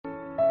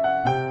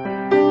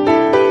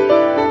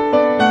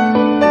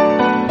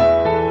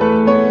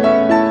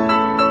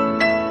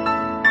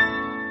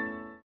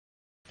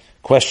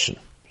Question.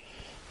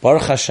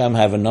 Baruch Hashem,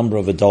 have a number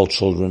of adult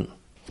children,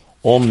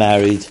 all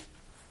married,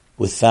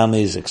 with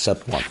families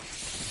except one.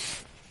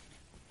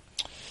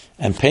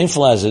 And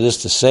painful as it is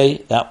to say,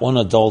 that one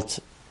adult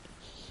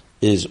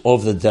is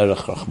of the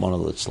derech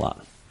Rachmana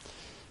litzlan.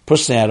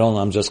 Personally,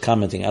 I'm just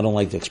commenting, I don't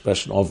like the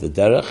expression of the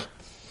derech,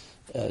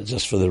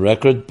 just for the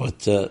record,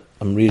 but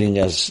I'm reading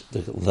as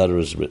the letter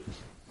is written.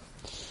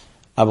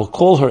 I will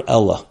call her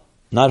Ella,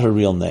 not her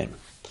real name.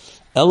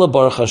 Ella,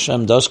 Baruch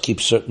Hashem, does keep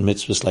certain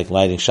mitzvahs like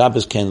lighting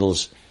Shabbos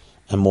candles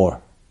and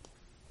more.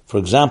 For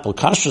example,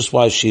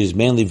 kashrus-wise, she is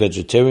mainly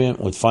vegetarian,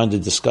 would find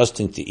it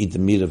disgusting to eat the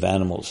meat of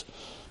animals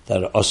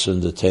that are asur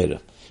in the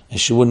Torah, and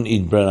she wouldn't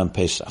eat bread on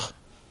Pesach.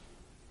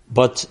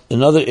 But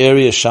in other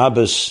areas,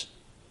 Shabbos,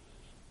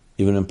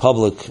 even in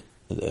public,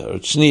 or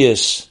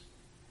tznius,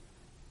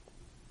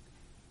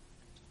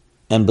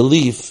 and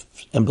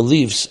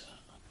beliefs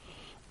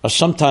are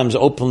sometimes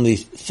openly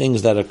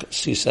things that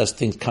she says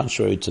things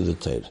contrary to the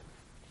Torah.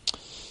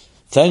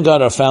 Thank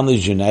God our family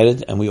is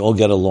united and we all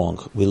get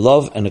along. We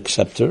love and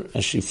accept her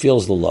and she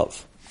feels the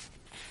love.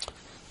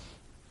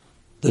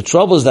 The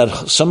trouble is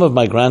that some of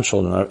my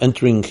grandchildren are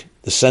entering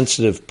the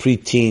sensitive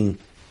pre-teen,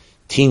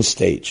 teen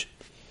stage.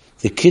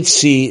 The kids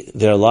see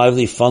their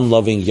lively,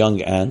 fun-loving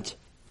young aunt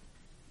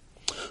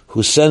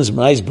who sends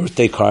nice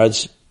birthday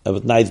cards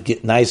with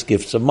nice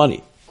gifts of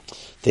money.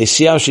 They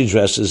see how she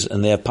dresses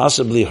and they have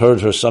possibly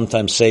heard her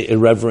sometimes say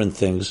irreverent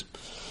things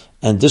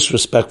and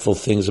disrespectful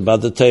things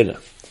about the Torah.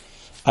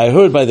 I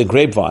heard by the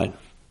grapevine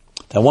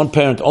that one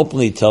parent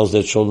openly tells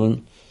their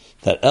children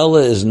that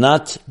Ella is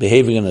not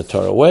behaving in a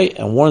Torah way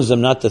and warns them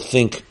not to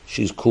think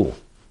she's cool.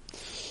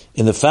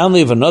 In the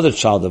family of another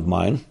child of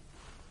mine,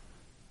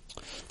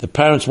 the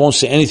parents won't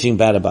say anything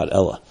bad about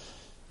Ella.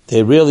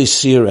 They rarely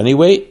see her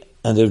anyway,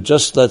 and they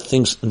just let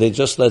things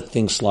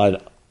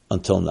slide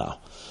until now.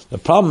 The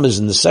problem is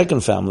in the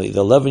second family,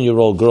 the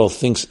 11-year-old girl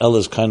thinks Ella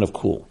is kind of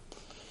cool.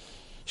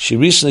 She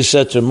recently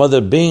said to her mother,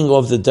 being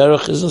of the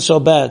derech isn't so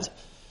bad.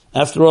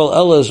 After all,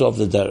 Ella is of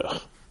the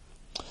derech.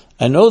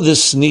 I know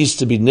this needs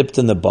to be nipped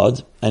in the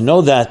bud. I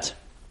know that,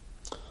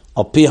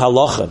 al pi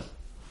halacha,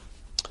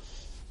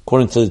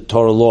 according to the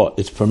Torah law,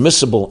 it's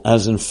permissible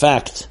as in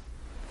fact,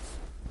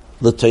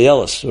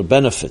 l'toyelis, or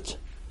benefit,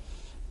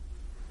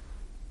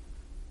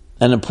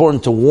 and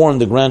important to warn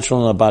the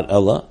grandchildren about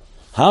Ella.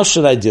 How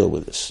should I deal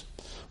with this?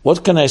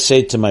 What can I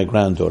say to my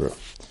granddaughter?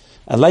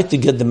 I'd like to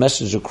get the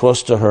message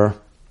across to her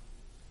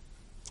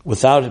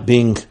without it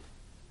being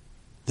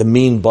the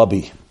mean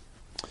bubby.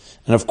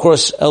 And of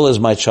course, Ella is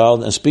my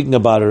child, and speaking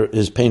about her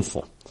is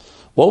painful.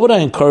 What would I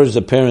encourage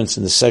the parents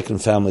in the second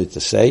family to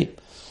say?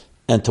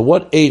 And to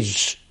what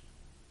age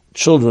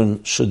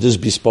children should this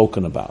be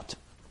spoken about?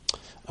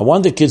 I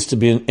want the kids to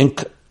be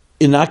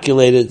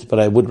inoculated, but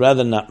I would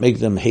rather not make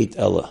them hate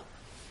Ella.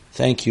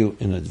 Thank you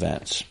in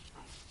advance.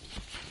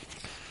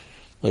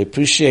 I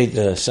appreciate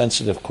the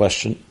sensitive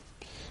question.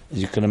 As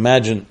you can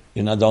imagine,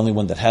 you're not the only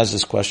one that has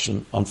this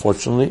question,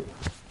 unfortunately.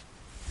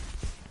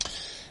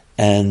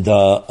 And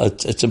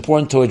it's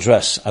important to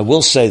address. I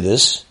will say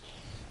this,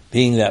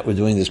 being that we're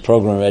doing this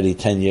program already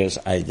 10 years,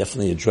 I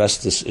definitely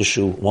addressed this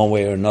issue one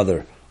way or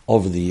another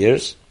over the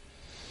years.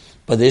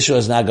 But the issue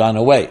has not gone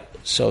away.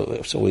 So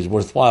it's always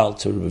worthwhile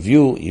to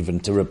review, even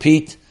to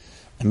repeat,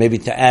 and maybe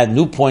to add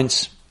new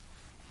points.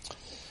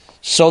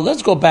 So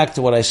let's go back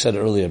to what I said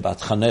earlier about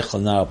Chanech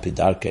L'Nar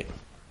Pidarke.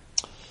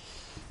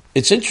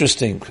 It's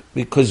interesting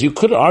because you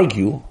could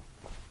argue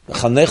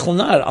Chanech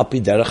L'Nar Al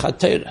Piderech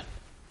HaTorah.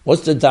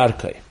 What's the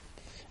Darke?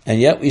 And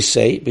yet we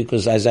say,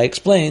 because as I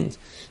explained,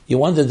 you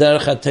want the Derech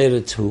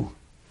HaTorah to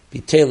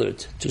be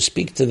tailored, to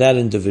speak to that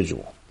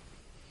individual.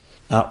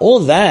 Now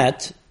all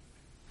that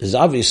is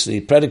obviously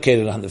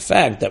predicated on the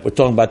fact that we're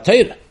talking about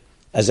Torah.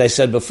 As I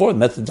said before,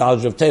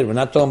 methodology of Torah. We're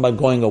not talking about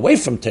going away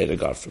from Torah,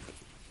 God forbid.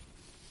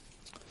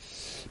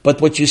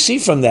 But what you see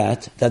from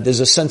that there's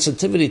a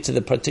sensitivity to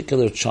the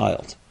particular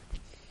child.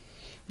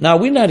 Now,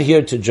 we're not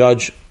here to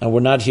judge, and we're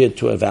not here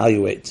to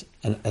evaluate,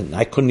 and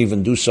I couldn't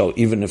even do so,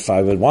 even if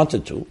I would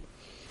wanted to,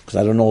 because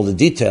I don't know all the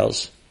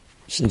details.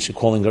 Since you're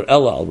calling her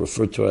Ella, I'll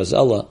refer to her as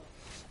Ella.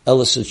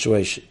 Ella's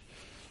situation.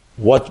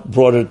 What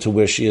brought her to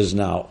where she is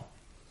now?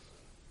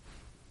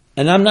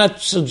 And I'm not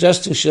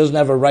suggesting she doesn't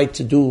have a right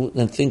to do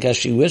and think as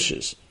she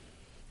wishes.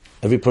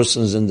 Every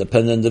person is an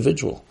independent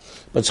individual.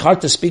 But it's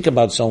hard to speak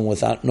about someone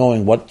without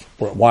knowing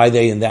why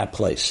they in that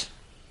place.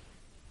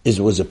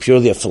 Was it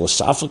purely a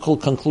philosophical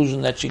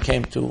conclusion that she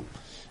came to?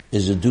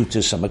 Is it due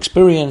to some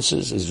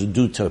experiences? Is it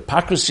due to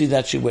hypocrisy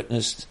that she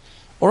witnessed?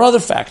 Or other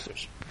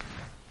factors?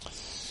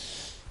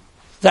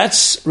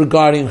 That's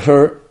regarding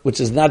her, which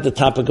is not the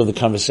topic of the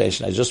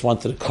conversation. I just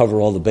wanted to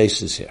cover all the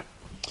bases here.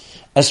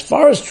 As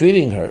far as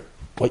treating her,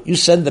 what you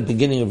said at the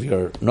beginning of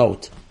your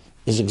note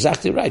is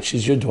exactly right.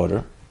 She's your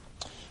daughter.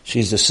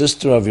 She's the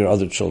sister of your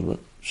other children.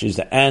 She's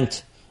the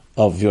aunt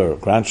of your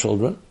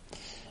grandchildren.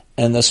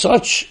 And as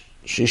such,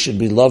 she should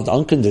be loved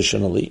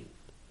unconditionally,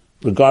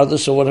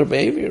 regardless of what her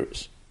behavior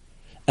is.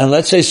 And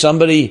let's say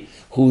somebody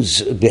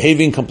who's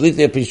behaving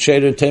completely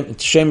shemer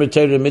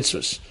Torah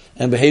mitzvahs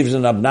and behaves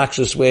in an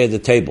obnoxious way at the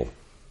table.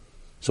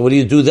 So what do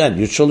you do then?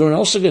 Your children are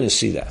also going to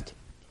see that.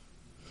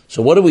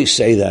 So what do we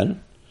say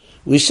then?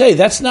 We say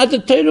that's not the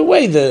Torah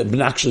way, the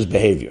obnoxious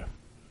behavior.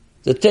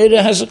 The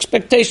Torah has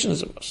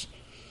expectations of us.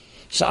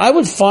 So I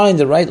would find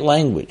the right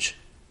language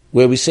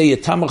where we say,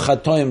 Yetamu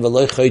chatoim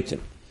v'lo chotim.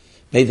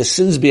 May the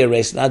sins be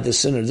erased, not the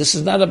sinner. This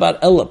is not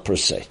about Ella per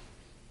se.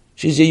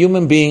 She's a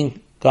human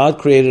being. God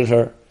created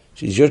her.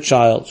 She's your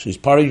child. She's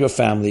part of your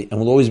family and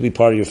will always be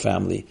part of your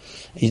family.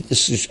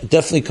 This is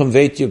definitely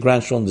conveyed to your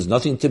grandchildren. There's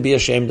nothing to be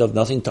ashamed of,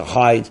 nothing to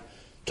hide,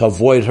 to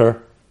avoid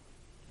her.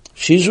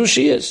 She's who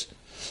she is.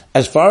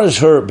 As far as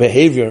her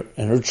behavior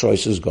and her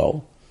choices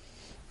go,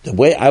 the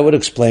way I would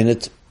explain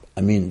it,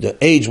 the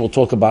age we'll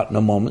talk about in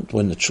a moment,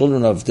 when the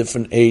children are of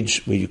different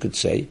age, where you could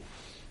say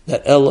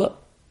that Ella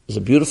is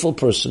a beautiful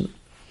person.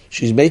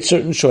 She's made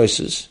certain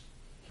choices.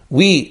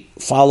 We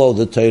follow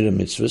the Torah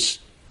mitzvahs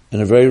in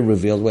a very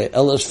revealed way.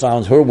 Ella's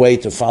found her way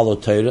to follow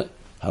Torah,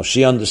 how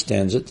she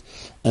understands it,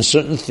 and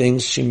certain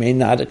things she may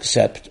not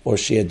accept, or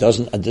she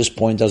doesn't, at this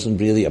point, doesn't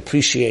really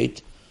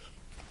appreciate.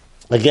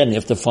 Again, you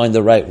have to find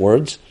the right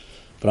words,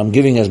 but I'm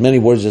giving as many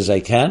words as I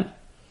can.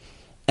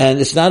 And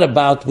it's not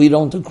about we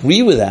don't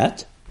agree with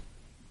that,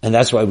 and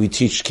that's why we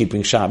teach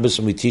keeping Shabbos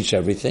and we teach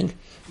everything.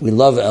 We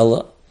love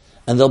Ella,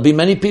 and there'll be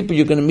many people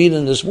you're going to meet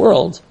in this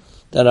world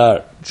that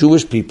are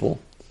Jewish people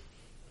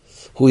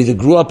who either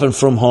grew up in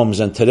frum homes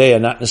and today are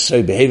not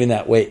necessarily behaving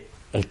that way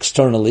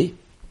externally,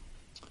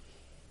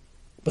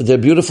 but they're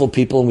beautiful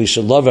people and we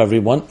should love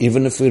everyone,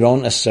 even if we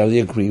don't necessarily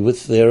agree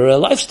with their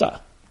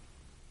lifestyle.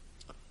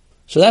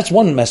 So that's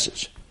one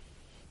message.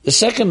 The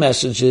second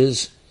message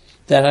is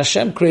that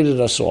Hashem created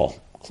us all,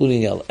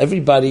 including Ella.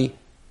 Everybody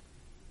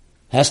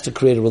has to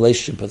create a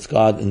relationship with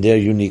God in their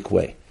unique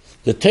way.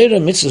 The Torah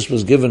mitzvahs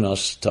was given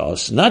to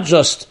us, not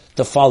just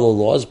to follow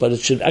laws, but it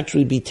should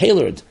actually be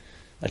tailored.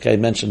 Like I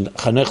mentioned,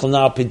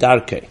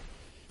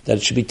 that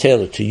it should be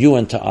tailored to you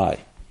and to I.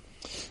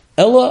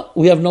 Ella,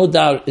 we have no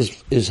doubt,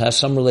 has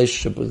some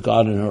relationship with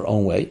God in her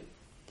own way.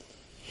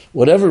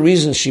 Whatever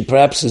reason she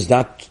perhaps is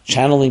not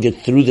channeling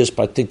it through this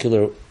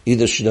particular,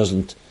 either she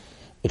doesn't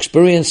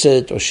experience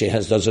it or she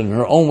does it in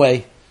her own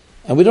way,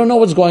 and we don't know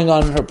what's going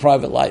on in her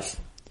private life.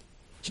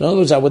 So in other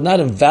words, I would not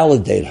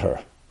invalidate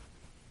her.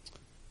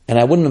 And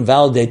I wouldn't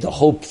invalidate the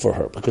hope for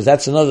her, because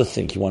that's another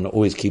thing you want to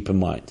always keep in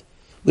mind.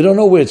 We don't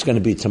know where it's going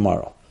to be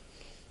tomorrow.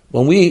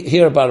 When we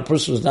hear about a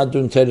person who's not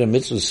doing Torah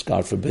mitzvahs,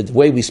 God forbid, the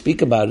way we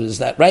speak about it is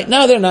that right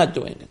now they're not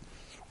doing it.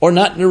 Or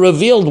not in a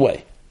revealed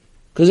way.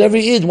 Because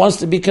every Id wants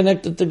to be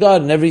connected to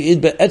God, and every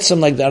Id be'etzem,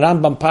 like the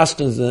Rambam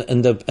paskins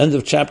in the end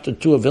of chapter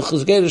 2 of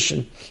Hilchos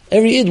Gerushin,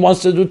 every Id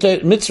wants to do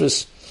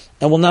mitzvahs,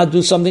 and will not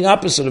do something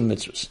opposite of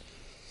mitzvahs.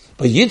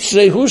 But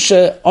Yitzrei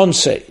Husha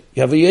Onse,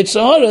 you have a Yetzer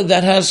Hara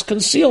that has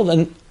concealed,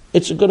 and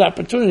it's a good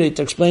opportunity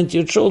to explain to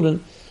your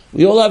children,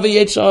 we all have a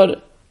Yetzer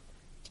Hara.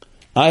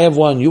 I have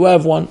one, you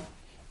have one,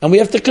 and we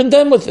have to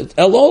condemn with it.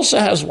 El also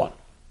has one.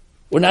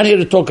 We're not here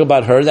to talk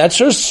about her, that's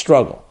her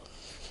struggle.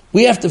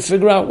 We have to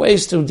figure out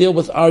ways to deal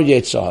with our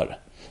Yetzer Hara.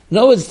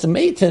 No, it's to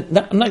me,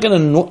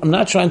 I'm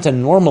not trying to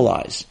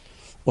normalize,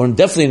 or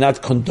definitely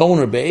not condone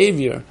her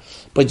behavior,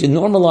 but you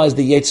normalize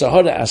the Yetzer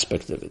Hara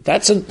aspect of it.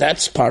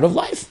 That's part of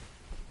life.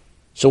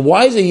 So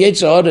why is the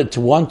Yetzer Hara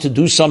to want to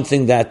do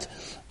something that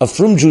a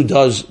frum Jew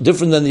does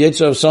different than the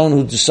Yetzer of someone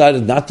who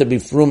decided not to be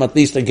frum, at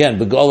least again,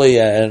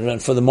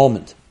 begoli, for the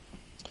moment?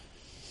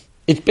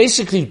 It's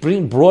basically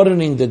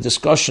broadening the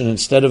discussion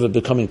instead of it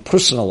becoming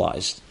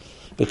personalized,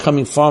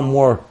 becoming far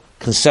more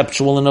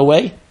conceptual in a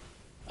way.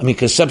 I mean,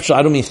 conceptual,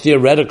 I don't mean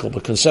theoretical,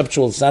 but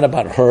conceptual, it's not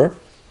about her.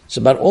 It's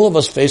about all of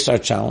us face our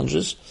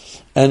challenges.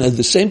 And at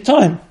the same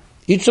time,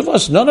 each of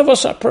us, none of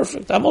us are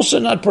perfect. I'm also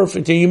not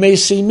perfect. And you may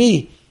see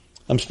me.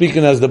 I'm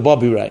speaking as the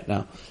Bobby right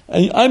now.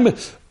 And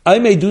I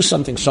may do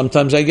something.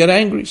 Sometimes I get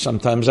angry.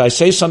 Sometimes I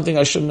say something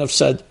I shouldn't have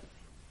said.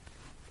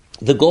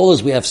 The goal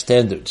is we have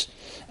standards.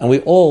 And we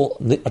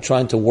all are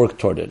trying to work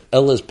toward it.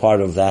 Ella is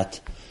part of that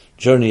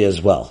journey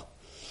as well.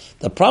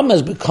 The problem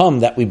has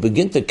become that we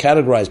begin to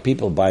categorize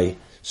people by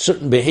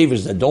certain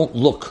behaviors that don't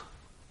look,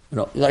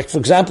 like for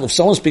example, if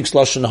someone speaks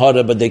Lashon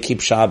Hara but they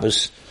keep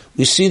Shabbos,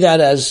 we see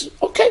that as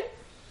okay.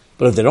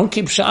 But if they don't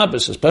keep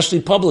Shabbos,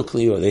 especially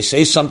publicly, or they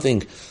say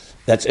something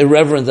that's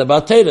irreverent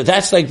about Torah,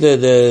 that's like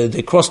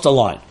they crossed the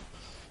line.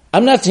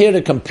 I'm not here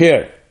to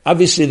compare.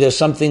 Obviously, there's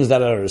some things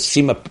that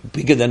seem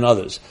bigger than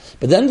others.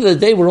 But at the end of the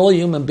day, we're all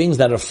human beings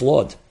that are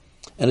flawed.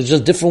 And it's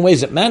just different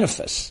ways it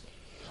manifests.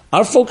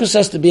 Our focus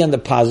has to be on the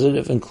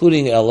positive,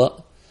 including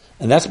Ella.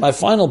 And that's my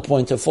final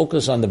point, to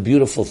focus on the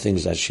beautiful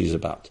things that she's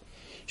about.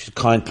 She's a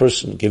kind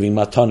person, giving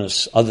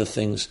matanos, other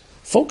things.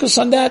 Focus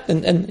on that,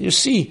 and you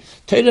see,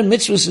 Torah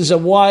mitzvahs is a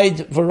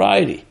wide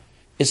variety.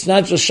 It's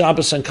not just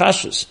Shabbos and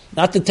Kashrus.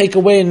 Not to take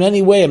away in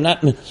any way,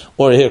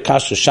 or here,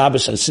 Kashrus,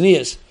 Shabbos and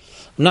Tznius.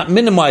 I'm not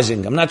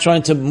minimizing, I'm not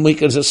trying to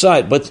make it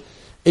aside, but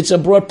it's a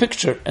broad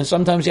picture, and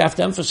sometimes you have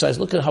to emphasize,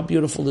 look at how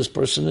beautiful this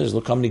person is,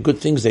 look how many good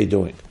things they're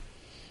doing.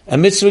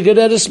 And mitzvah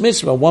geredes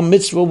mitzvah, one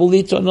mitzvah will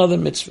lead to another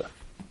mitzvah.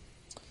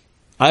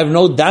 I have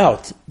no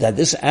doubt that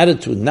this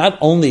attitude not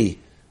only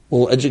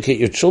will educate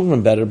your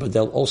children better, but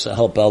they'll also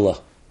help Ella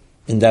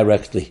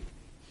indirectly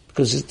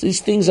Because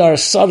these things are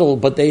subtle,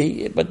 but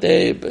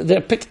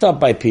they're picked up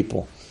by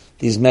people,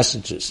 these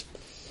messages.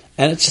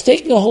 And it's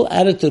taking a whole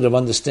attitude of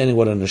understanding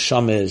what a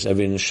neshama is.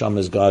 Every neshama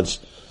is God's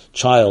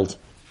child.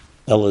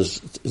 Ella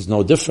is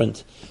no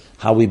different.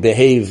 How we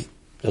behave,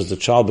 does the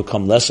child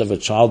become less of a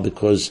child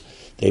because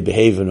they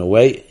behave in a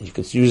way? You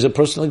could use a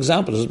personal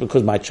example. Just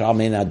because my child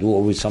may not do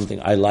always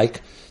something I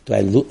like, do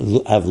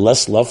I have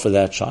less love for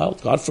that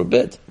child? God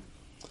forbid.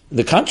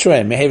 The contrary,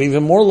 I may have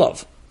even more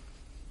love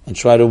and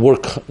try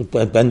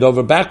to bend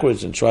over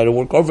backwards and try to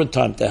work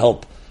overtime to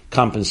help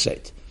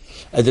compensate.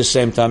 At the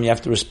same time, you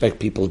have to respect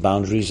people's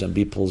boundaries and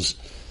people's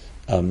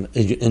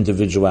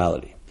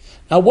individuality.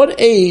 Now, what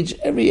age?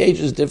 Every age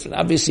is different.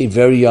 Obviously,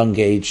 very young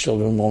age,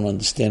 children won't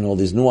understand all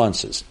these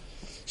nuances.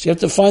 So you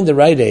have to find the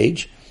right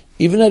age,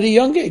 even at a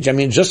young age. I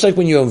mean, just like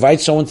when you invite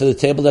someone to the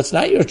table, that's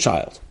not your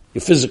child,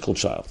 your physical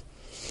child.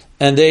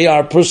 And they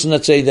are a person,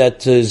 let's say,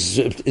 that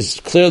is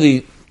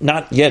clearly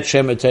not yet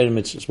Shemer Torah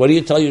mitzvahs. What do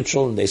you tell your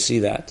children? They see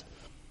that.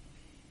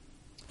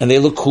 And they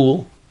look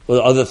cool with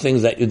other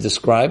things that you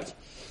described.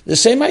 The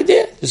same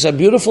idea. It's a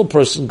beautiful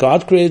person.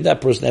 God created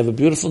that person. They have a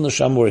beautiful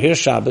neshama. We're here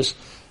Shabbos.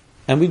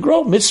 And we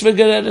grow. Mitzvah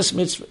geredes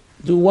mitzvah.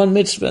 Do one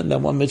mitzvah, and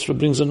then one mitzvah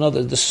brings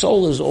another. The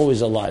soul is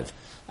always alive.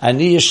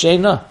 Ani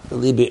yeshena,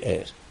 libi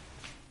er.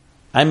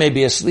 I may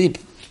be asleep,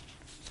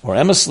 or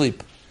am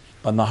asleep,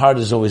 but my heart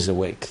is always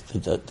awake.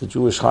 The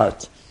Jewish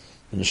heart,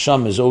 the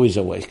neshama is always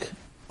awake.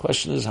 The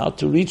question is how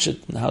to reach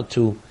it and how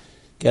to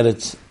get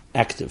it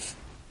active,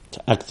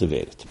 to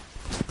activate it.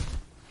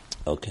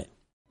 Okay.